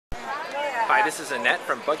Hi, this is Annette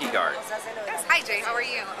from Buggy Guard. Yes, hi Jay, how are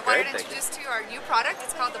you? I wanted to introduce to you our new product.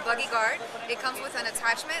 It's called the Buggy Guard. It comes with an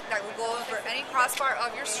attachment that will go over any crossbar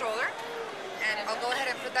of your stroller. And I'll go ahead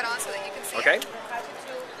and put that on so that you can see it.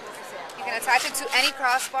 You can attach it to any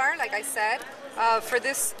crossbar, like I said. For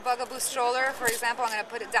this Bugaboo stroller, for example, I'm going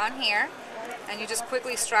to put it down here. And you just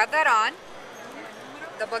quickly strap that on.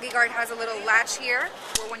 The Buggy Guard has a little latch here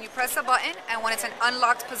where when you press a button and when it's in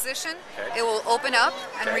unlocked position, it will open up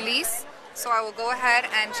and release. So I will go ahead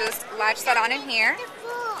and just latch that on in here.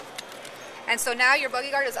 And so now your Buggy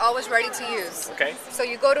Guard is always ready to use. Okay. So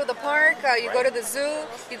you go to the park, you go to the zoo,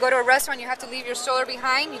 you go to a restaurant, you have to leave your stroller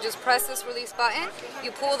behind, you just press this release button,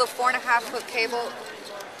 you pull the 4.5-foot cable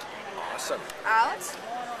out,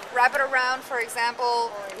 wrap it around, for example,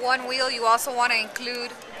 one wheel. You also want to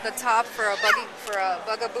include the top for a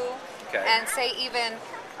Bugaboo, and say even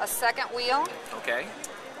a second wheel. Okay.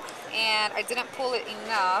 And I didn't pull it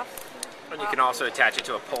enough. And you can also attach it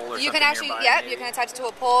to a pole or something. You can actually, nearby, you can attach it to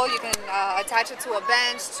a pole. You can attach it to a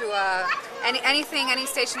bench, to any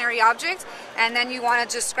stationary object, and then you want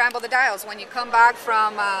to just scramble the dials. When you come back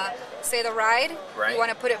from, say, the ride, you want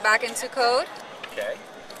to put it back into code. Okay.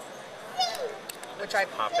 Which I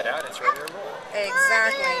pop it out. It's ready to roll.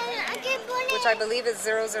 Exactly. Which I believe is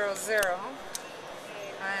 000.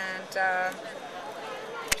 And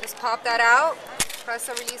just pop that out. Press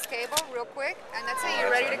the release cable real quick, and that's it.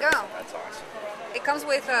 You're ready to go. That's awesome. It comes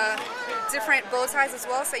with different bow ties as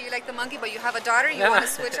well. Say you like the monkey, but you have a daughter, you want to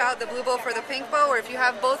switch out the blue bow for the pink bow, or if you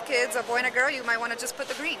have both kids, a boy and a girl, you might want to just put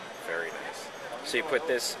the green. Very nice. So you put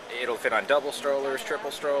this, it'll fit on double strollers,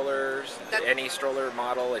 triple strollers, any stroller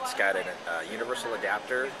model. It's got a universal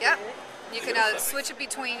adapter. Yep. You can switch it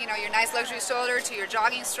between, your nice luxury stroller to your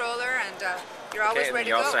jogging stroller, and you're always ready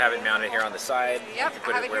to go. You also have it mounted here on the side. Yep,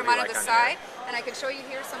 I have it here mounted on the side, and I can show you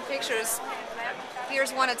here some pictures.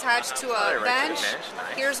 Here's one attached to a bench.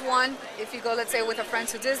 Nice. Here's one, if you go, let's say, with a friend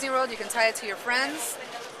to Disney World, you can tie it to your friends.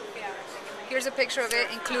 Here's a picture of it,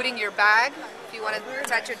 including your bag, if you want to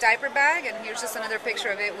attach your diaper bag, and here's just another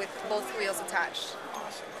picture of it with both wheels attached.